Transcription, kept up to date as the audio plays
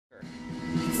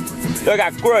Look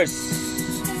at Chris.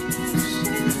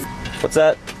 What's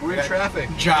that? We're in traffic.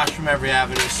 Josh from Every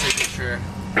Avenue signature.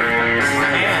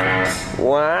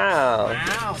 Wow.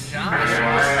 Wow, Josh.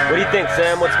 What do you think,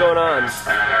 Sam? What's going on?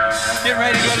 Getting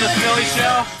ready to go to the Philly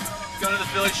show. Going to the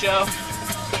Philly show.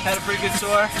 Had a pretty good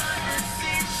tour.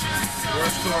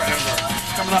 Worst tour ever.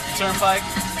 Coming off the turnpike.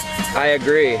 I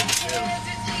agree.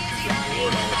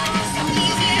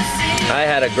 I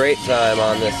had a great time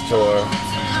on this tour.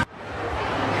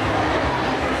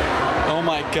 Oh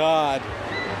my God.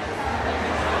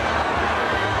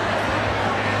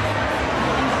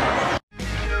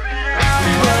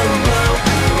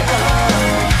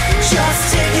 Just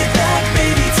take it back,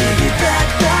 baby, take it back,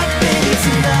 baby,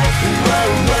 tonight. Whoa,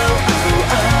 whoa,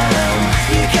 oh, oh.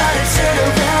 You gotta turn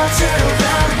around,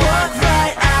 walk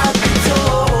right out the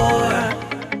door.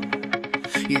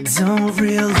 You don't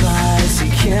realize you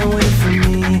can't wait for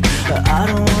me, but I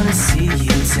don't wanna see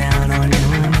you down on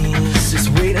your knees. Just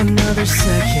wait another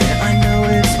second, I know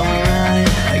it's alright.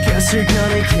 I guess you're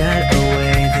gonna get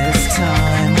away this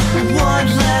time. One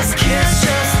last kiss,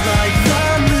 just like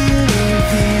the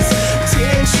movies.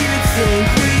 Didn't you think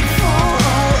we'd fall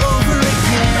all over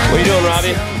again? What are you doing,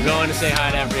 Robbie? I'm going to say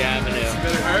hi to Every